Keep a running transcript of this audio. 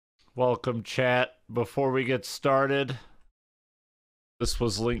Welcome, chat. Before we get started, this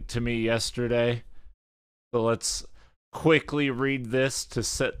was linked to me yesterday, so let's quickly read this to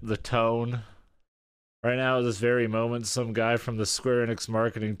set the tone. Right now, at this very moment, some guy from the Square Enix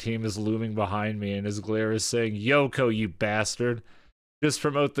marketing team is looming behind me, and his glare is saying, "Yoko, you bastard. Just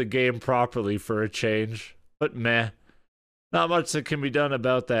promote the game properly for a change." But meh. Not much that can be done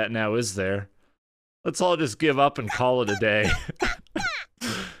about that now, is there? Let's all just give up and call it a day.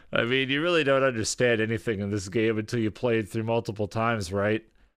 I mean, you really don't understand anything in this game until you play it through multiple times, right?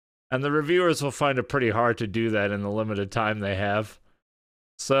 And the reviewers will find it pretty hard to do that in the limited time they have.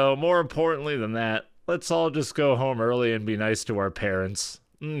 So, more importantly than that, let's all just go home early and be nice to our parents.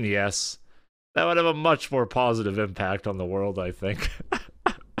 Yes. That would have a much more positive impact on the world, I think.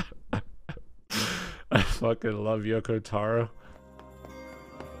 I fucking love Yoko Taro.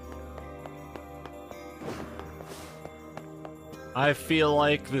 I feel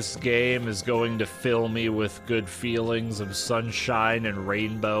like this game is going to fill me with good feelings of sunshine and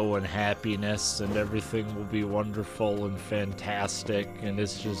rainbow and happiness, and everything will be wonderful and fantastic, and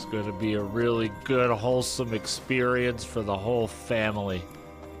it's just going to be a really good, wholesome experience for the whole family.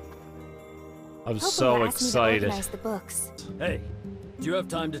 I'm so excited. The books. Hey, do you have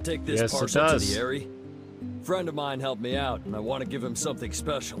time to take this parcel to the Airy? A friend of mine helped me out, and I want to give him something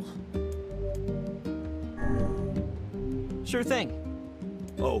special. Sure thing.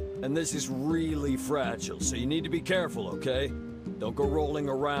 Oh, and this is really fragile, so you need to be careful, okay? Don't go rolling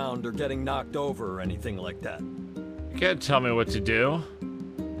around or getting knocked over or anything like that. You can't tell me what to do.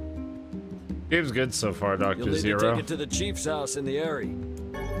 Game's good so far, Dr. You'll need Zero. to take it to the chief's house in the Airy.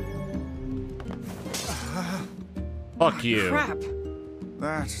 Fuck you. Crap!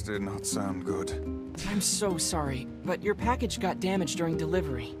 That did not sound good. I'm so sorry, but your package got damaged during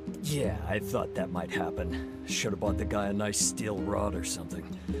delivery. Yeah, I thought that might happen. Should have bought the guy a nice steel rod or something.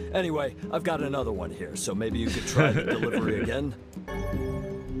 Anyway, I've got another one here, so maybe you could try the delivery again?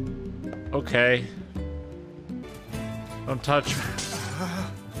 Okay. Don't touch me.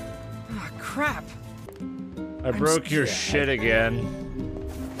 Ah, crap! I broke your shit again.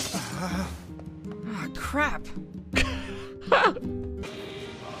 Ah, crap! Ah,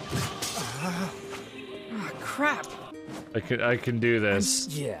 crap! I can do this.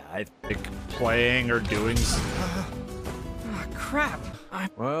 Yeah, I Like playing or doing. Ah, crap!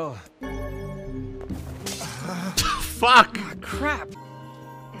 Well, Fuck! Ah, crap!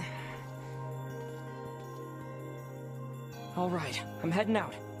 All right, I'm heading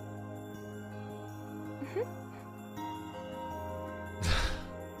out.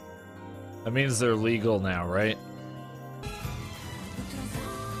 That means they're legal now, right?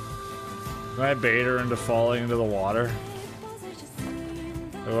 Can I bait her into falling into the water?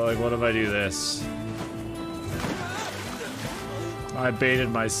 Or like, what if I do this? I baited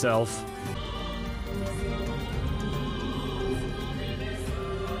myself.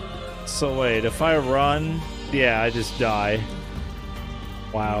 So wait, if I run, yeah, I just die.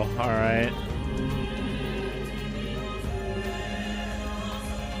 Wow, alright.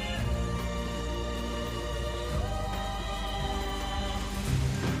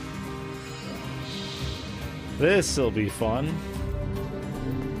 This'll be fun.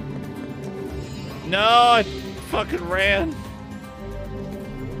 No, I fucking ran.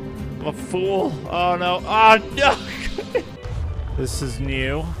 I'm a fool. Oh no. Oh no! This is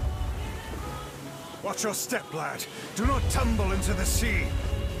new. watch your step, lad. Do not tumble into the sea.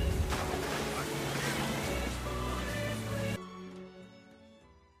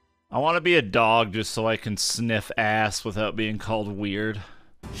 I want to be a dog just so I can sniff ass without being called weird.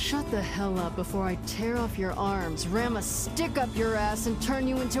 Shut the hell up before I tear off your arms, ram a stick up your ass, and turn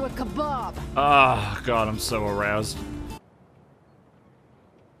you into a kebab! Ah, God, I'm so aroused.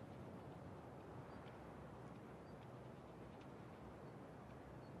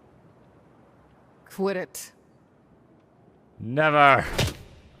 Quit it. Never.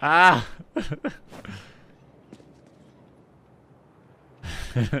 Ah.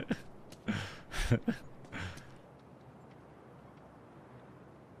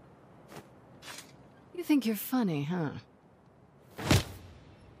 You think you're funny, huh?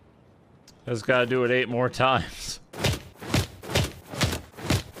 Just gotta do it 8 more times.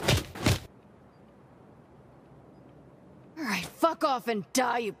 Alright, fuck off and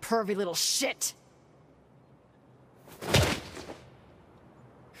die, you pervy little shit!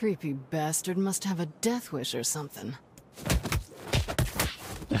 Creepy bastard must have a death wish or something.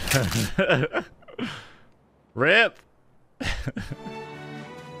 Rip.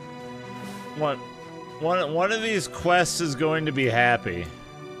 One of these quests is going to be happy.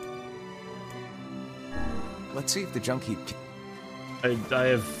 Let's see if the junk heap... I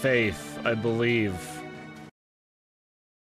have faith. I believe.